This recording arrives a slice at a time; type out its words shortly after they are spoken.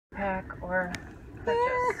or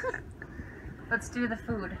purchase. Let's do the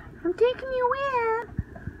food. I'm taking you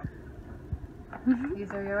in.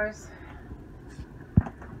 These are yours?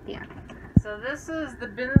 Yeah. So this is, the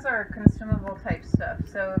bins are consumable type stuff,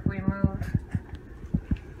 so if we move,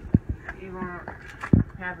 you won't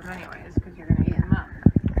have them anyways, because you're going to eat them up.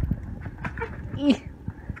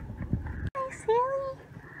 Hi, silly.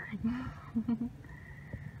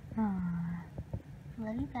 Aww.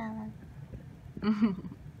 Love you, Bella.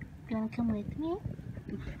 You want to come with me?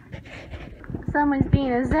 Someone's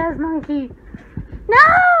being a Zaz monkey. No!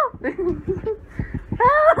 Bella!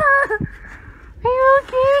 Are you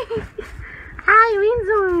okay? How you being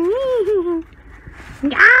so mean?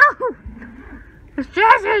 No! It's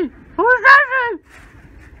Jesse! Who's Jesse?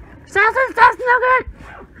 Jesse's just no good!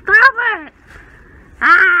 Stop it!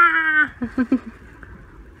 Ah!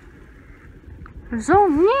 You're so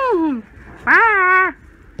mean! Ah!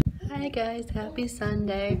 Hi guys, happy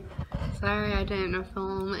Sunday. Sorry I didn't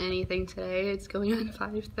film anything today. It's going on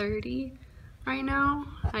 5:30 right now.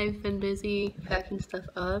 I've been busy packing stuff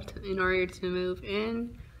up in order to move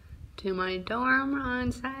in to my dorm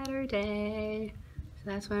on Saturday. So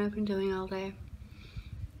that's what I've been doing all day.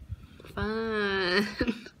 Fun.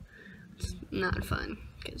 It's not fun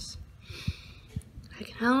because I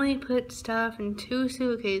can only put stuff in 2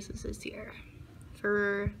 suitcases this year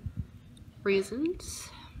for reasons.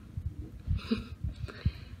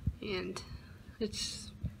 And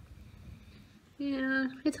it's, yeah,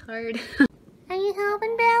 it's hard. Are you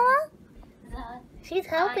helping, Bella? She's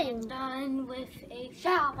helping. I'm done with a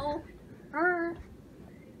shovel.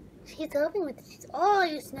 She's helping with this. Oh,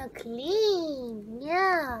 you smell clean.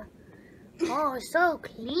 Yeah. Oh, so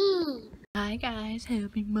clean. Hi guys,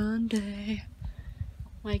 happy Monday.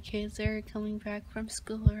 My kids are coming back from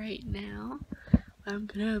school right now. I'm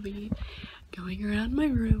gonna be going around my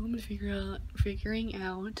room and figuring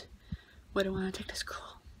out what I want to take to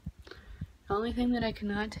school. The only thing that I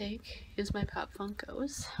cannot take is my Pop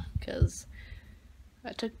Funkos, because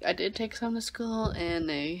I did take some to school and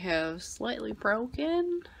they have slightly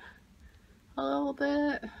broken a little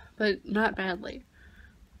bit, but not badly.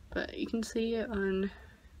 But you can see on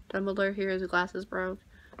Dumbledore here, his glasses broke,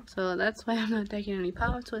 so that's why I'm not taking any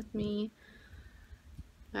Pops with me.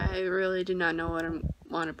 I really do not know what I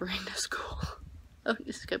want to bring to school. Oh,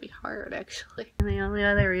 this is gonna be hard, actually. And the only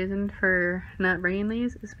other reason for not bringing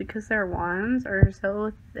these is because their wands are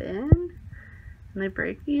so thin and they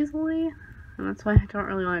break easily, and that's why I don't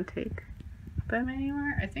really want to take them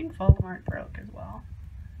anymore. I think Voldemort broke as well,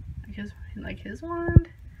 because like his wand,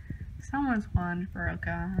 someone's wand broke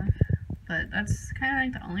off. But that's kind of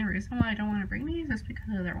like the only reason why I don't want to bring these, is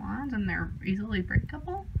because of their wands and they're easily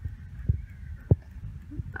breakable.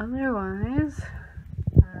 Otherwise,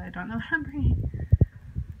 I don't know what I'm bringing.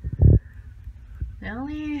 The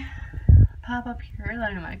only pop-up here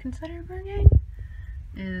that I might consider bringing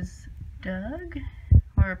is Doug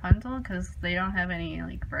or Rapunzel, because they don't have any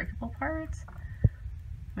like breakable parts.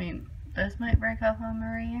 I mean, this might break off on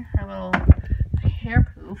Marie, her little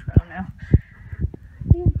hair poof, oh no.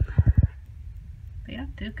 They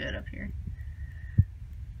don't do good up here.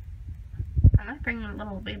 I might bring a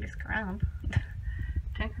little baby scrub.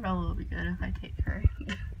 Tinkerbell will be good if I take her.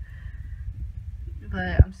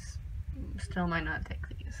 But I'm still might not take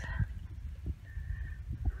these.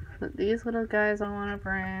 But these little guys I want to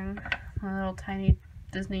bring. My little tiny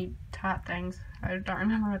Disney tot things. I don't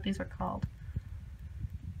remember what these are called.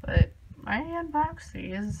 But I unboxed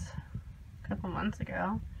these a couple months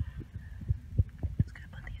ago. Just gonna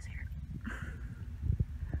put these here.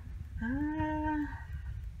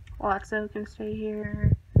 Lotso can stay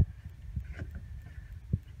here.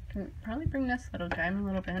 Can probably bring this little guy, my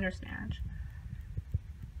little Bandersnatch.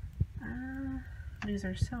 These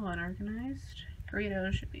are so unorganized.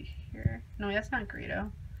 Greedo should be here. No, that's not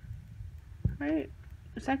Greedo. Right?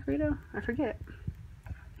 Is that Greedo? I forget.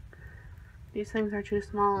 These things are too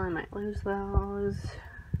small, I might lose those.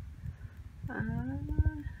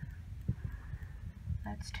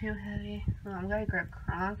 That's too heavy. Oh, I'm gonna grab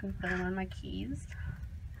Kronk and put him on my keys.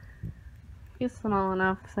 He's small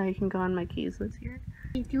enough so he can go on my keys this year.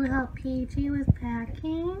 Did you help PG with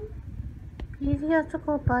packing? PG has to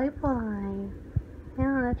go bye-bye.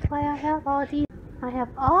 Yeah, that's why I have all these. I have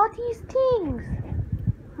all these things.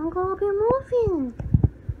 I'm gonna be moving.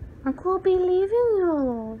 I'm gonna be leaving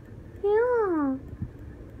you. Yeah.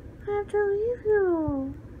 I have to leave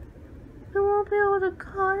you. I won't be able to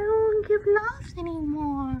cuddle and give loves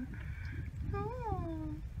anymore.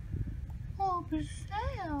 Oh. I'll be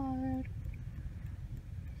sad.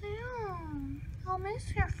 Yeah. I'll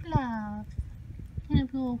miss your fluff. And a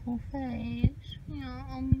beautiful face. Yeah,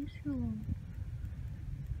 I'll miss you.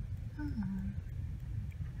 Ah.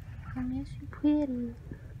 Yes, you're pretty.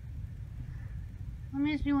 I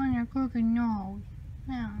miss you on your crooked nose.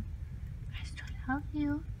 Yeah. I still love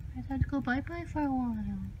you. I had to go bye-bye for a while.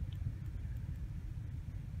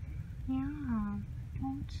 Yeah.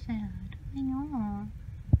 Don't sad. I know.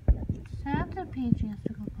 It's sad that Paige has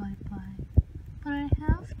to go bye-bye. But I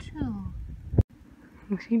have to.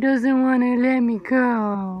 She doesn't want to let me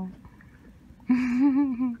go.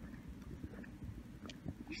 You're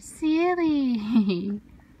silly.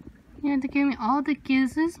 You have to give me all the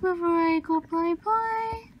kisses before I go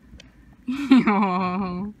bye-bye.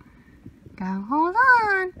 Now hold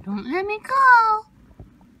on. Don't let me go.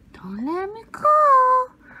 Don't let me go.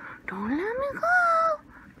 Don't let me go.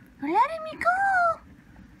 You're letting me go.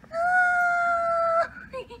 No.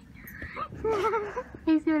 I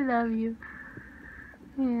still love you.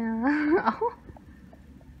 Yeah.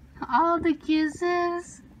 All the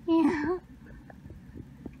kisses. Yeah.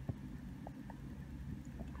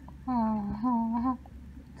 Oh,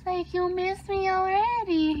 it's like you missed me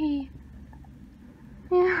already.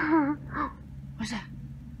 Yeah. What's that?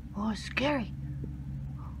 Oh, it's scary.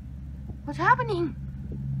 What's happening?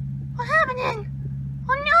 What's happening?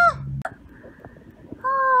 Oh no!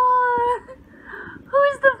 Oh,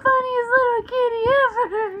 who's the funniest little kitty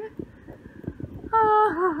ever?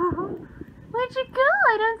 Oh, where'd you go?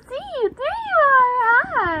 I don't see you. There you are.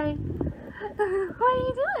 Hi. What are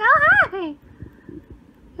you doing? Oh, hi.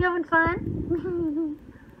 You having fun?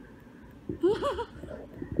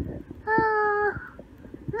 Oh,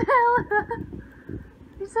 Bella.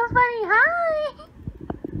 You're so funny. Hi.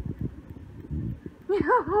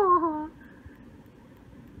 Oh,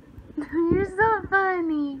 you're so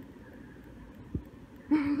funny.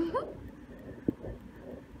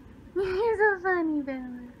 You're so funny,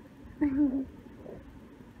 Bella.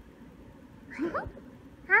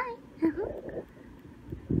 Hi.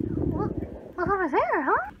 Look over there,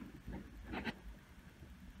 huh?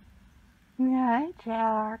 Hi,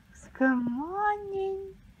 Jax. Good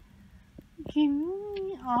morning. Give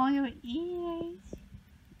me all your ears.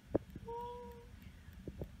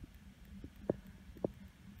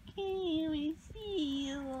 Can we see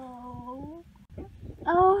you?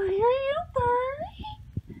 Oh, here you are.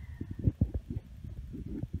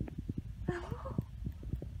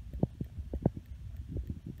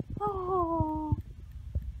 Oh,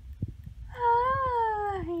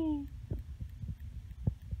 hi.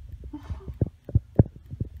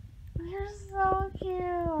 You're so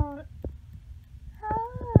cute. Hi.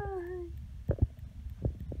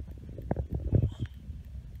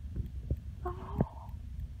 Oh,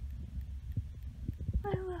 I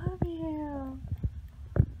love you.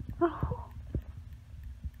 Oh.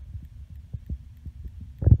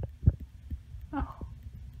 Oh.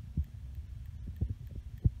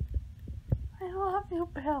 I love you,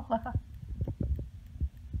 Bella.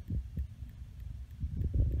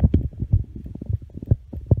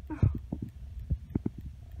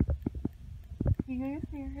 You guys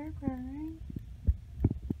hear her purring?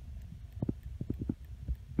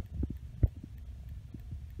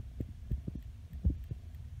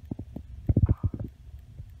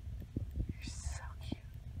 You're so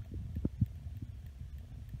cute.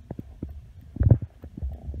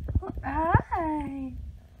 Oh, hi.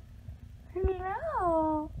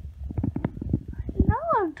 Hello. Hello,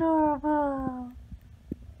 adorable.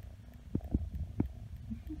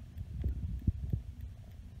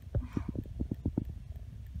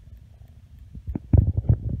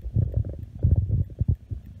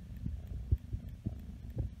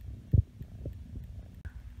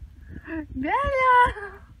 Bella!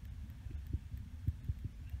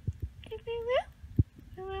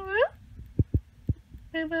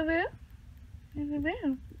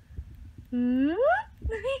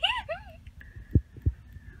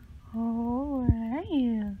 Oh, where are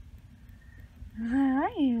you? Where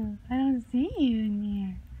are you? I don't see you in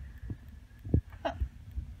here.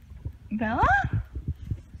 Bella?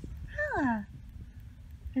 Bella?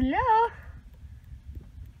 Hello?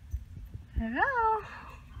 Hello?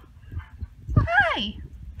 Oh, hi!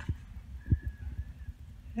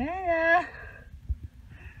 Bella!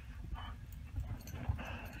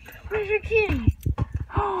 Where's your kitty?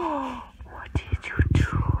 Oh, what did you do?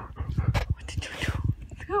 What did you do?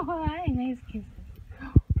 Oh, hi, nice kisses.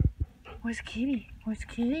 Where's Kitty? Where's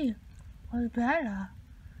Kitty? Where's Bella?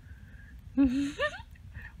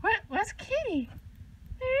 Where's Kitty?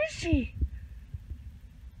 Where is she?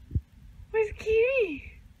 Where's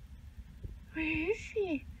Kitty? Where is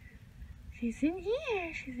she? She's in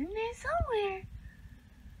here. She's in there somewhere.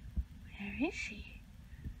 Where is she?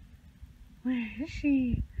 Where is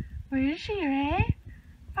she? Where is she, Ray?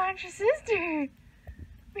 Found your sister.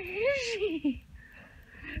 Where is she?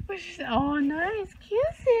 Oh, nice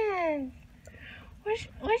kisses. Where's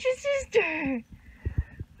your sister?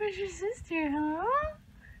 Where's your sister, huh?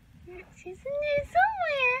 She's in there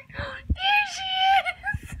somewhere. There she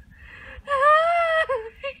is.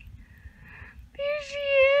 Hi. There she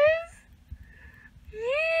is.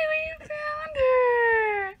 Yeah, we found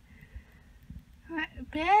her.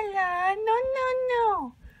 Bella,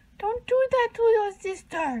 no. Don't do that to your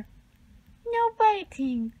sister. No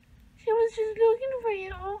biting. She was just looking for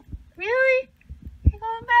you. Oh, really? You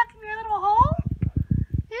going back in your little hole?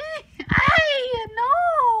 Ay,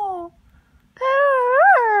 no!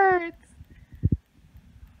 That hurts!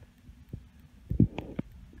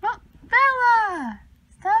 Oh, Bella!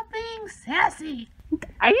 Stop being sassy!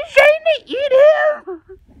 Are you trying to eat him?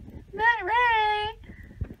 Not Ray!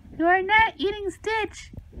 You are not eating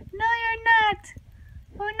Stitch! No, you're not!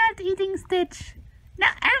 We're not eating Stitch! No,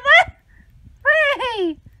 and what?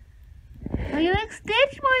 Ray! Are you like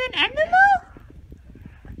Stitch more than Animal?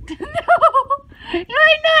 No!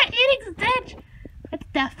 You're not eating Stitch! That's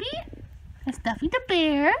Duffy. That's Duffy the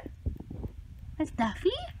bear. That's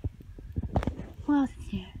Duffy. What else is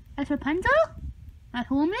here? That's Rapunzel. That's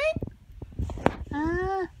Holman.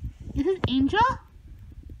 This is Angel.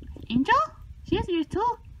 Angel? She has ears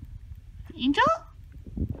too. Angel?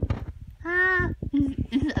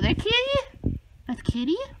 This is other kitty. That's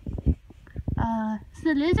Kitty. This is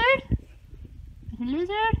a lizard. There's a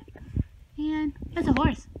lizard. And there's a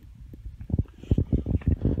horse.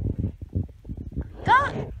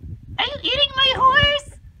 Don't! Are you eating my horse?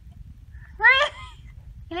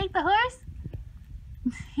 You like the horse?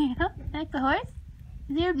 You like the horse?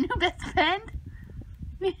 Is your new best friend?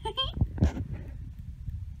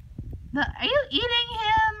 No, are you eating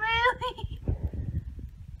him, really?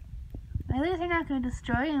 At least you're not going to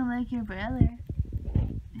destroy him like your brother.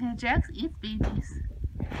 Yeah, Jax eats babies.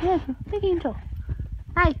 Yeah, big angel.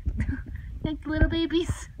 Hi. Like little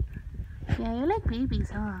babies. Yeah, you like babies,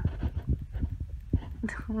 huh?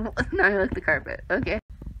 Now you like the carpet. Okay.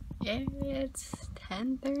 It's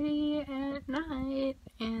 10:30 at night,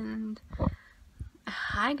 and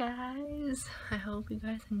hi guys. I hope you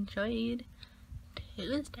guys enjoyed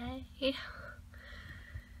Tuesday.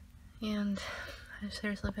 And I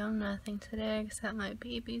seriously filmed nothing today except my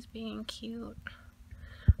babies being cute.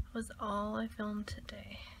 That was all I filmed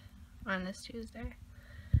today on this Tuesday.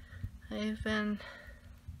 I've been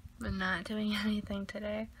not doing anything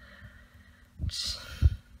today.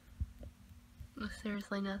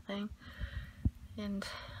 Seriously nothing. And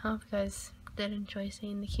I hope you guys did enjoy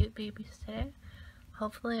seeing the cute babies today.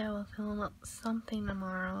 Hopefully I will film something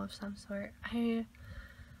tomorrow of some sort. I'm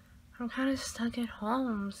kind of stuck at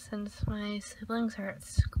home since my siblings are at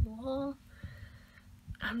school.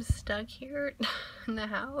 I'm stuck here in the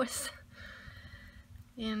house.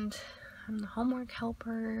 And I'm the homework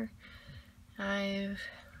helper. I've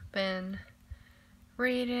been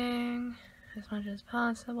reading as much as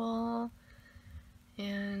possible,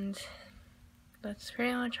 and that's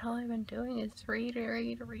pretty much all I've been doing is read,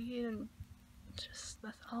 and just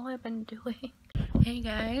that's all I've been doing. Hey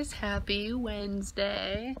guys, happy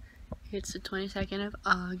Wednesday. It's the 22nd of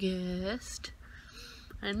August.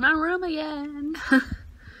 I'm in my room again.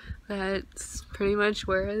 That's pretty much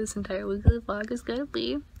where this entire weekly vlog is gonna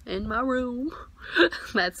be. In my room.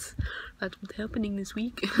 That's what's happening this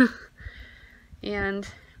week. And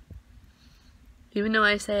even though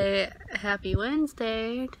I say happy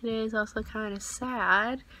Wednesday, today is also kind of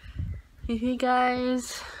sad. If you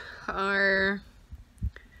guys are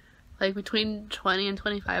like between 20 and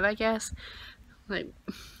 25, I guess, like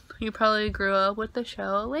you probably grew up with the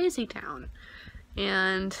show Lazy Town.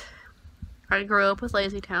 And I grew up with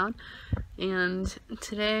Lazy Town, and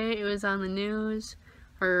today it was on the news,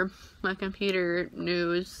 or my computer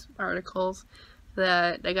news articles,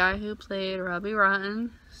 that the guy who played Robbie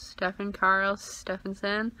Rotten, Stephen Carl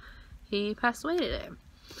Stephenson, he passed away today,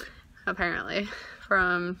 apparently,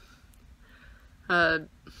 from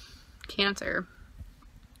cancer.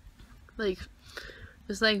 Like, it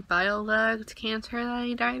was like bile duct cancer that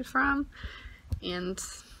he died from, and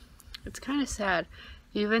it's kind of sad.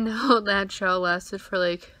 Even though that show lasted for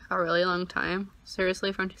like a really long time.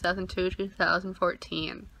 Seriously, from 2002 to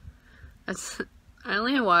 2014. I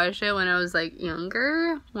only watched it when I was like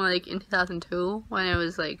younger, like in 2002, when it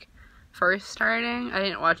was like first starting. I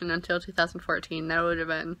didn't watch it until 2014. That would have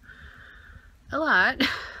been a lot.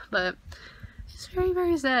 But it's very,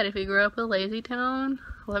 very sad. If you grew up with Lazy Town,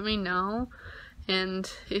 let me know.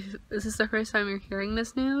 And if this is the first time you're hearing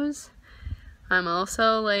this news, I'm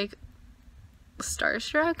also like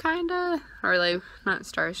starstruck, kinda, or like not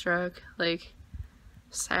starstruck, like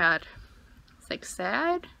sad. It's like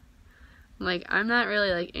sad, Like, I'm not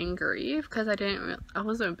really, like, in grief, because I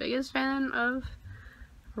wasn't the biggest fan of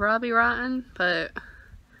Robbie Rotten, but,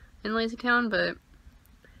 in Lazy Town, but,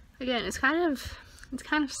 again, it's kind of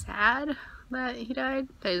sad that he died,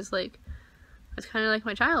 because, like, it's kind of like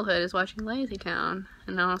my childhood is watching Lazy Town,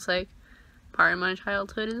 and now it's like, part of my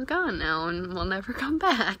childhood is gone now, and will never come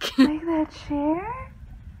back. Like that chair?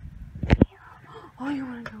 Oh, you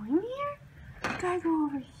wanna go in here? You gotta go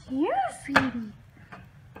over here, sweetie.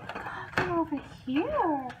 You gotta come over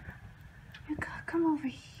here. You gotta come over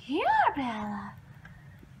here, Bella.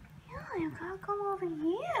 Yeah, you gotta come over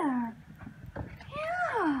here.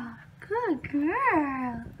 Yeah, good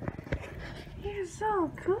girl. You're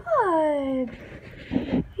so good.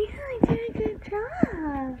 Yeah, you did a good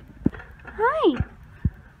job. Hi.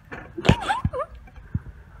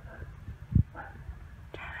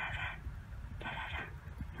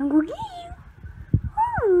 I'm gonna get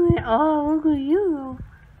you. Oh, look at you.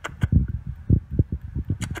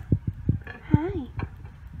 Hi.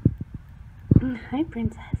 Hi,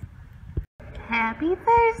 princess. Happy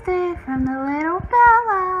Thursday from the little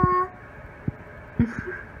Bella.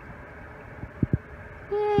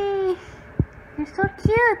 Yay. You're so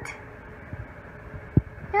cute.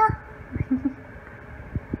 Yeah.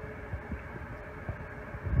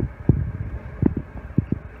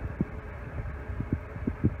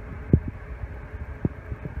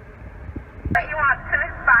 You want 2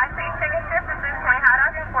 spicy chicken strips and 6 corn hot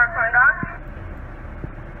dogs and 4 corn dogs?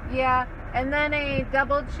 Yeah, and then a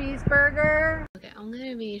double cheeseburger. Okay, I'm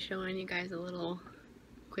gonna be showing you guys a little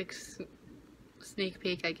quick sneak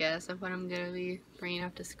peek, I guess, of what I'm gonna be bringing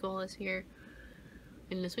up to school this year.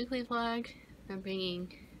 In this weekly vlog, I'm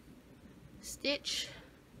bringing Stitch.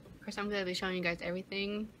 Of course, I'm gonna be showing you guys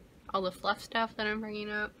everything, all the fluff stuff that I'm bringing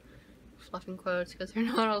up. Fluff in quotes, because they're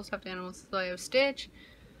not all stuffed animals. So I have Stitch,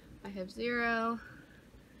 I have Zero,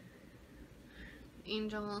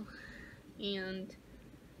 Angel, and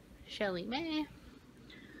Shelly May.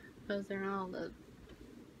 Those are all the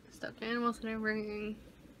stuffed animals that I'm bringing.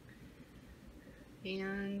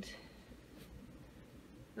 And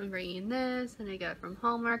I'm bringing this, and I got it from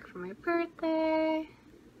Hallmark for my birthday.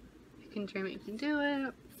 If you can dream it, you can do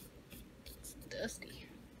it. It's dusty.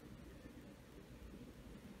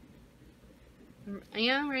 I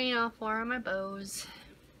am bringing all 4 of my bows.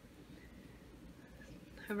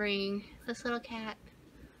 I'm bringing this little cat,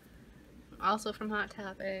 also from Hot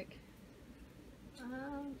Topic.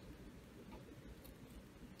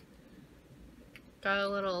 Got a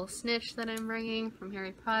little snitch that I'm bringing from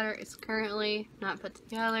Harry Potter. It's currently not put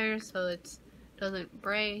together, so it doesn't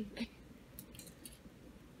break.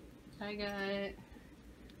 I got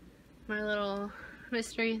my little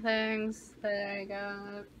mystery things that I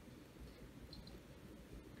got.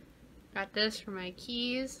 Got this for my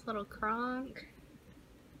keys, little Kronk.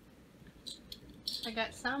 I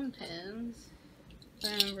got some pins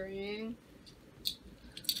that I'm bringing.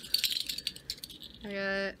 I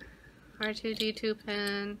got R2-D2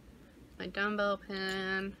 pin, my dumbbell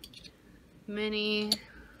pin, Minnie,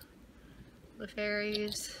 the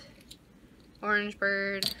fairies, Orange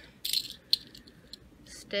Bird,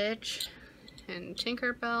 Stitch, and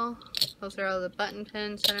Tinkerbell. Those are all the button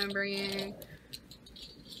pins that I'm bringing.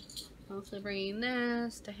 Also bringing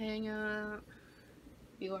this to hang up.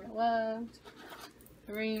 You are loved.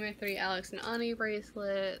 I'm bringing my 3 Alex and Ani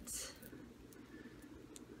bracelets,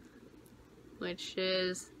 which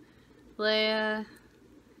is Leia,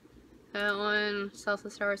 that one,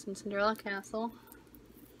 Salsa Stars and Cinderella Castle.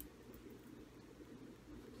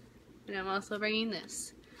 And I'm also bringing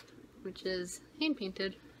this, which is hand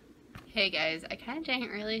painted. Hey guys, I kinda didn't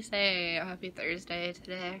really say happy Thursday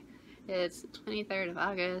today. It's the 23rd of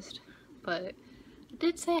August, but I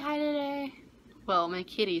did say hi today. Well, my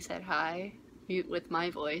kitty said hi with my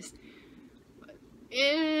voice. But it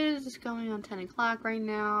is going on 10 o'clock right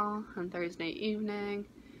now on Thursday evening,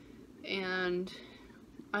 and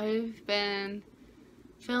I've been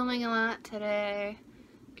filming a lot today,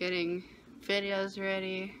 getting videos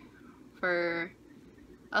ready for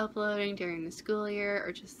uploading during the school year,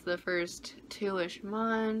 or just the first 2-ish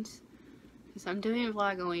months, because I'm doing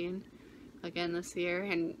Vlogoween again this year,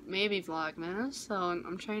 and maybe Vlogmas, so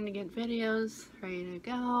I'm trying to get videos ready to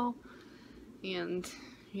go. And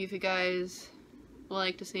if you guys would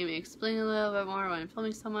like to see me explain a little bit more why I'm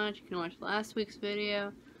filming so much, you can watch last week's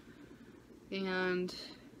video. And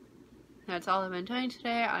that's all I've been doing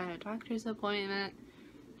today. I had a doctor's appointment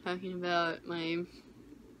talking about my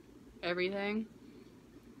everything,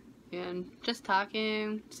 and just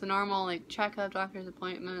talking. It's a normal like checkup, doctor's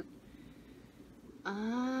appointment.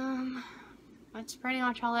 That's pretty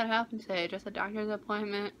much all that happened today. Just a doctor's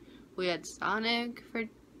appointment. We had Sonic for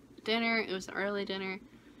dinner. It was an early dinner.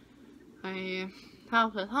 I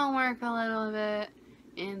helped with homework a little bit,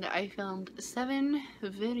 and I filmed 7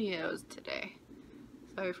 videos today.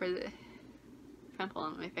 Sorry for the pimple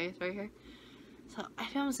on my face right here. So I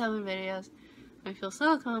filmed 7 videos. I feel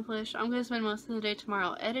so accomplished. I'm gonna spend most of the day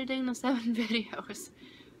tomorrow editing the 7 videos.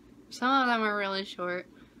 Some of them are really short.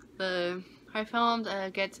 I filmed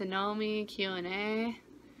a get to know me Q&A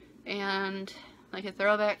and like a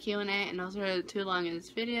throwback Q&A, and those are too long in this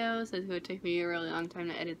video, so it would take me a really long time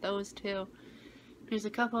to edit those 2. There's a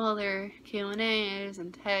couple other Q&As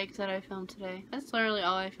and tags that I filmed today. That's literally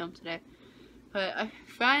all I filmed today. But I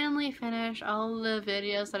finally finished all the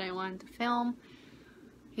videos that I wanted to film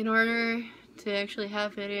in order to actually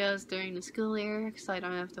have videos during the school year, because I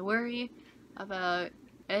don't have to worry about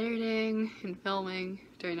editing and filming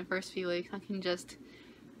during the first few weeks. I can just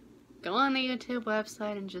go on the YouTube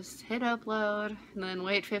website and just hit upload and then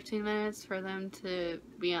wait 15 minutes for them to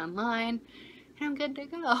be online, and I'm good to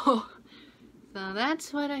go. So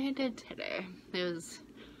that's what I did today. It was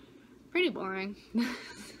pretty boring.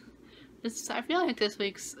 I feel like this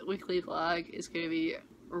week's weekly vlog is going to be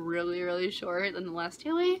really short than the last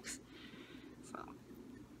 2 weeks. So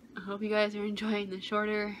I hope you guys are enjoying the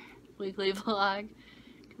shorter weekly vlog,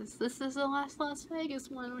 because this is the last Las Vegas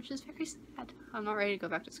one, which is very sad. I'm not ready to go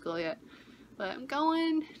back to school yet, but I'm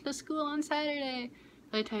going to school on Saturday.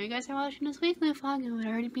 By the time you guys are watching this weekly vlog, it would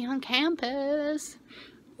already be on campus.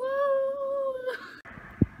 Woo!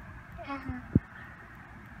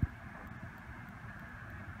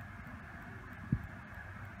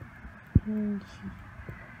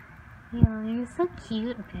 Yeah, you're so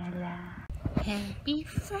cute, Bella. Happy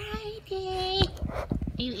Friday! Are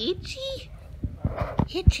you itchy?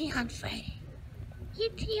 Itchy on Friday.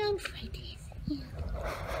 Itchy on Fridays.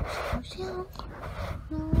 Yeah. So,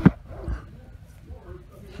 no.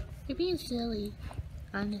 You're being silly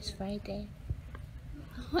on this Friday.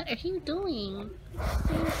 What are you doing?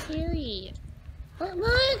 You're silly.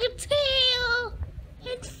 Look, a tail!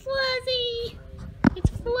 It's fuzzy! It's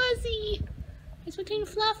fuzzy! It's between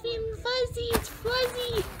fluffy and fuzzy. It's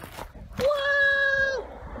fuzzy. Whoa!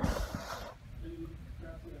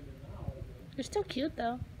 You're still cute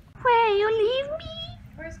though. Where you leave me?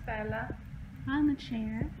 Where's Bella? On the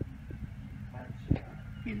chair.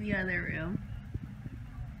 In the other room.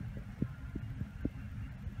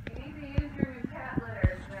 You need to use your new cat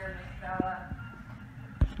litter there, Miss Bella.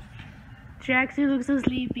 Jax, you look so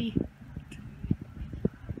sleepy.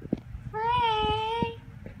 Ray,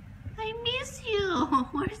 I miss you.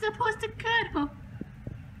 We're supposed to cuddle.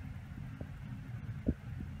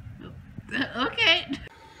 Okay.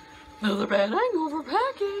 Another bad angle for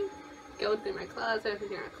packing. Go through my closet,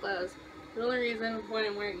 everything in my clothes. The only reason why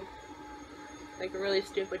I'm wearing like a really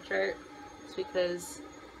stupid shirt is because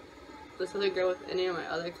this other girl with any of my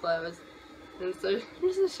other clothes. And so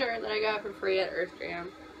here's a shirt that I got for free at Earth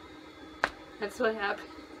Jam. That's what happened.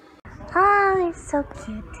 Oh, it's so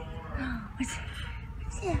cute. What's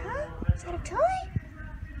that? Is that a toy?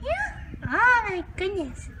 Yeah? Oh my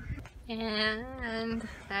goodness. And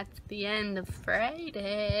that's the end of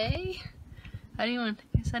Friday. I don't even think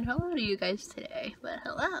I said hello to you guys today, but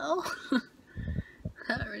hello.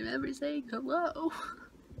 I don't remember saying hello.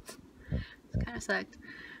 It's kind of sucked.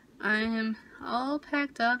 I am all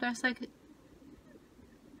packed up. There's like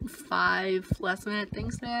 5 last minute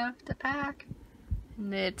things that I have to pack.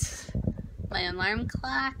 And it's my alarm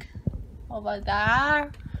clock over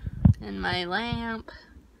there, and my lamp,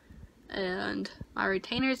 and my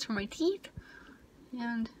retainers for my teeth,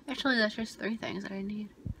 and actually that's just 3 things that I need.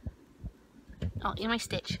 Oh, and my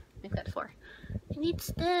Stitch. I've got 4. I need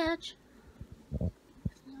Stitch.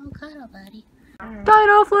 No cuddle, buddy.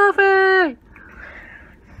 Dino Fluffy!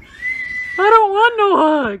 I don't want no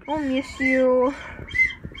hug! I'll miss you.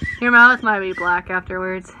 Your mouth might be black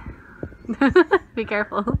afterwards. Be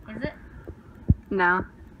careful. Is it? No.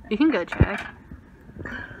 You can go check.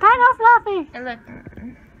 Dino Fluffy! And look.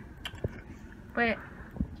 Wait.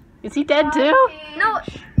 Is he dead too? No.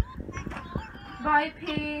 Bye,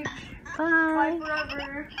 Peach. Bye. Bye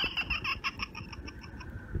forever.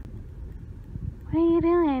 What are you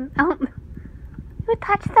doing? Oh, you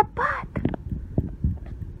touched the butt.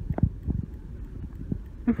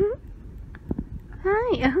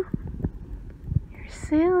 Hi. You're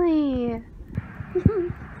silly.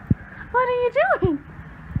 What are you doing?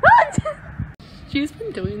 What? She's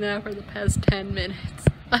been doing that for the past 10 minutes.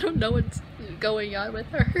 I don't know what's going on with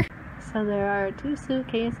her. So there are 2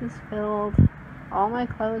 suitcases filled. All my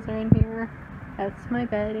clothes are in here. That's my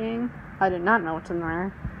bedding. I did not know what's in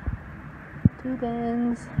there. 2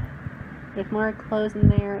 bins. There's more clothes in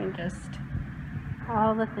there and just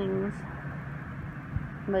all the things.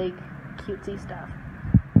 like cutesy stuff.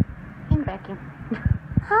 And vacuum.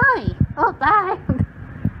 Hi! Oh, bye!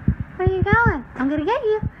 Where are you going? I'm gonna get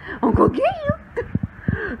you! I'm gonna get you!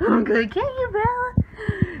 I'm gonna get you, Bella!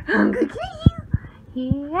 I'm gonna get you!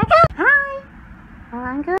 Here I go! Hi!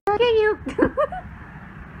 I'm gonna get you!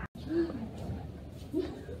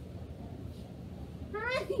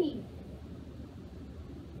 Hi!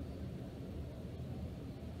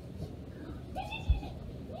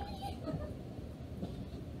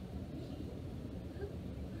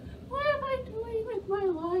 What am I doing with my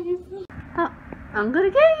life? Oh, I'm gonna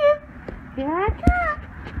get you! Here I come!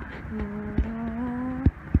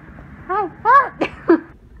 Hi! Oh.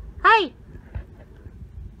 Hi!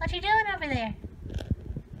 What you doing over there?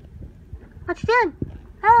 What you doing?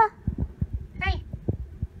 Hello? Hey!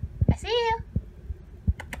 I see you!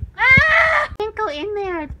 Ah! Can't go in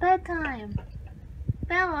there, it's bedtime.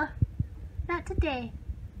 Bella, not today.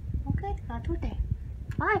 Okay, not today.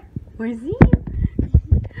 Bye. Where's you?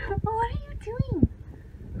 What are you doing?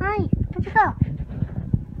 Hi, where'd you go?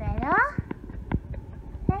 Bella?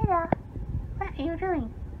 Bella? What are you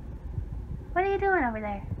doing? What are you doing over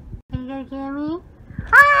there? Are you gonna get me?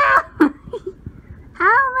 Ah!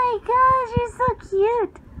 Oh my gosh, you're so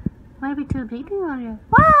cute. Might be too big on you.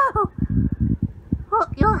 Whoa!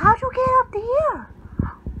 Well, how'd you get up to here?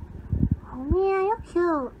 Oh man, you're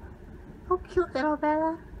cute. So cute, little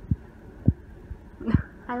Bella.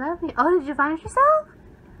 I love you. Oh, did you find yourself?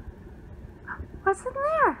 What's in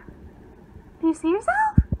there? Do you see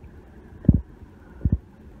yourself?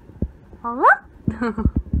 Hello?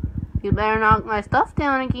 You better knock my stuff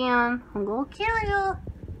down again. I'm gonna kill you.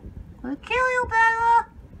 I'm gonna kill you, Bella.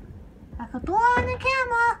 I could throw on the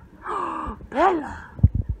camera. Bella.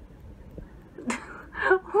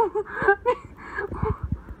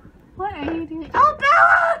 What are you doing? Oh,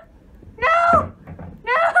 Bella! No!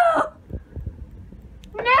 No!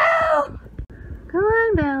 No! Come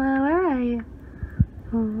on, Bella. Where are you?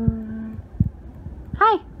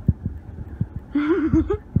 Hi.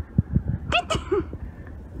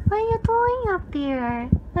 What are you doing up there?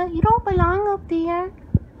 You don't belong up there.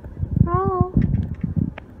 Oh.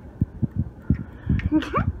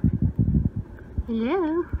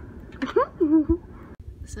 Hello.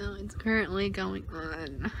 So it's currently going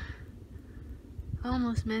on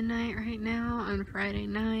almost midnight right now on Friday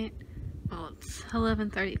night. Well, it's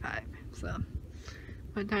 11:35, so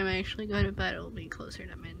by the time I actually go to bed, it'll be closer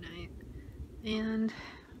to midnight. And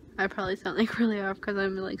I probably sound like really off because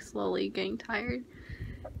I'm like slowly getting tired.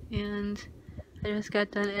 And I just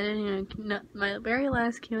got done editing my very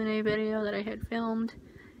last Q&A video that I had filmed,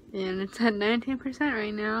 and it's at 19%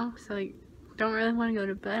 right now, so I don't really want to go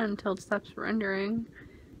to bed until it stops rendering,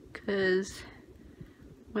 because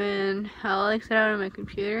when I'll exit out of my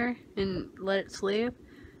computer and let it sleep,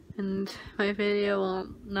 and my video will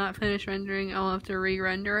not finish rendering, I'll have to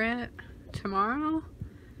re-render it tomorrow.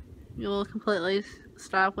 It will completely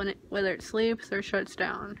stop whether it sleeps or shuts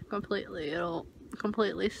down completely. It'll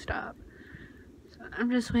completely stop. So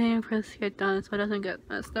I'm just waiting for this to get done so it doesn't get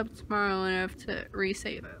messed up tomorrow and I have to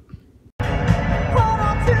resave it. Hold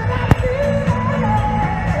on to that feeling,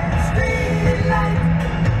 street light,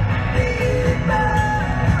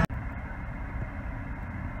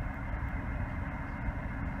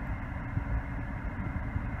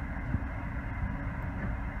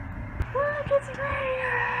 Look, it's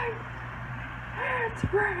raining! It's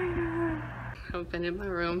raining! I've been in my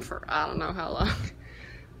room for I don't know how long.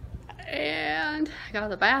 And I got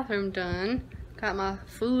the bathroom done. Got my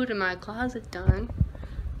food in my closet done.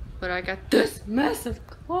 But I got this mess of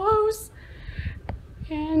clothes.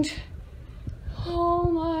 And all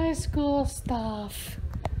my school stuff.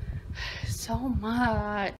 So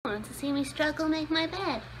much. Want to see me struggle make my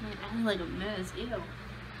bed? I look like a mess, ew.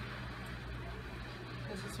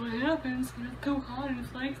 This is what happens when it's so hot and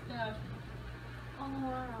it's like that. Oh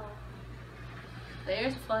wow.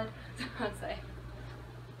 There's flood. I'd say.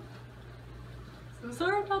 So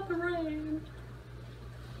sorry about the rain.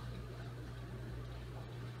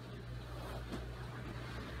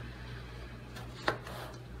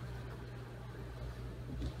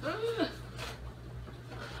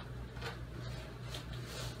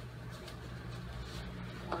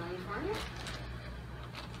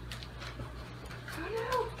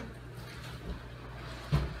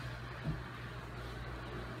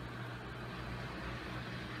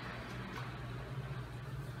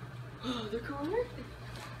 Oh, the corner?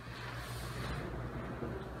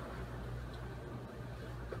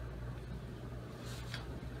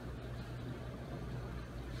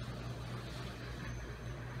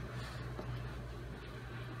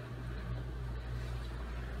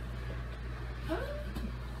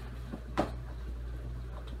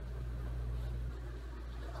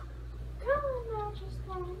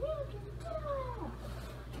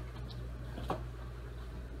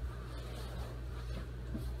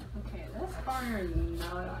 on or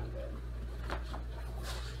not on good?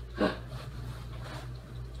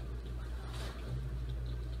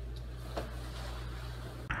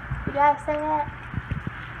 You gotta say that.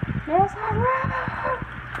 There's a river.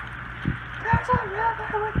 There's a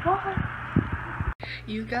river with water.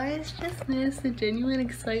 You guys just missed the genuine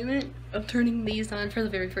excitement of turning these on for the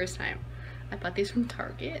very first time. I bought these from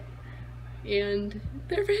Target and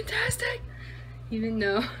they're fantastic. Even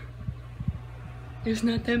though there's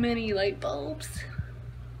not that many light bulbs,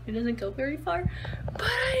 it doesn't go very far, but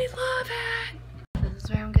I love it. This is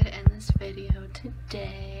where I'm gonna end this video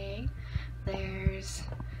today. There's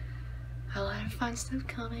a lot of fun stuff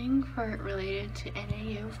coming related to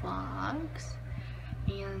NAU vlogs,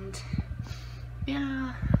 and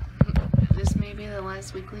yeah, this may be the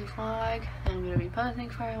last weekly vlog. I'm gonna be pausing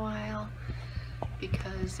for a while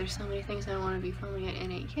because there's so many things I want to be filming at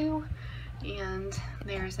NAU, and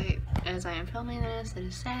there's as I am filming this, it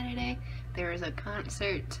is Saturday, there is a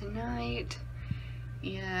concert tonight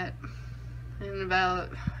in about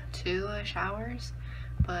 2-ish hours,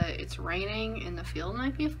 but it's raining and the field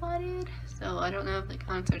might be flooded, so I don't know if the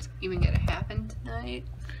concert's even gonna happen tonight.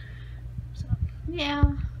 So yeah,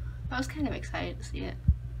 I was kind of excited to see it.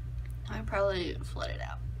 I probably flood it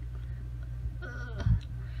out.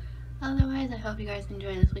 Otherwise, I hope you guys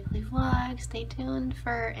enjoy this weekly vlog. Stay tuned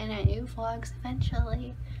for NAU vlogs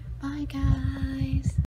eventually. Bye guys!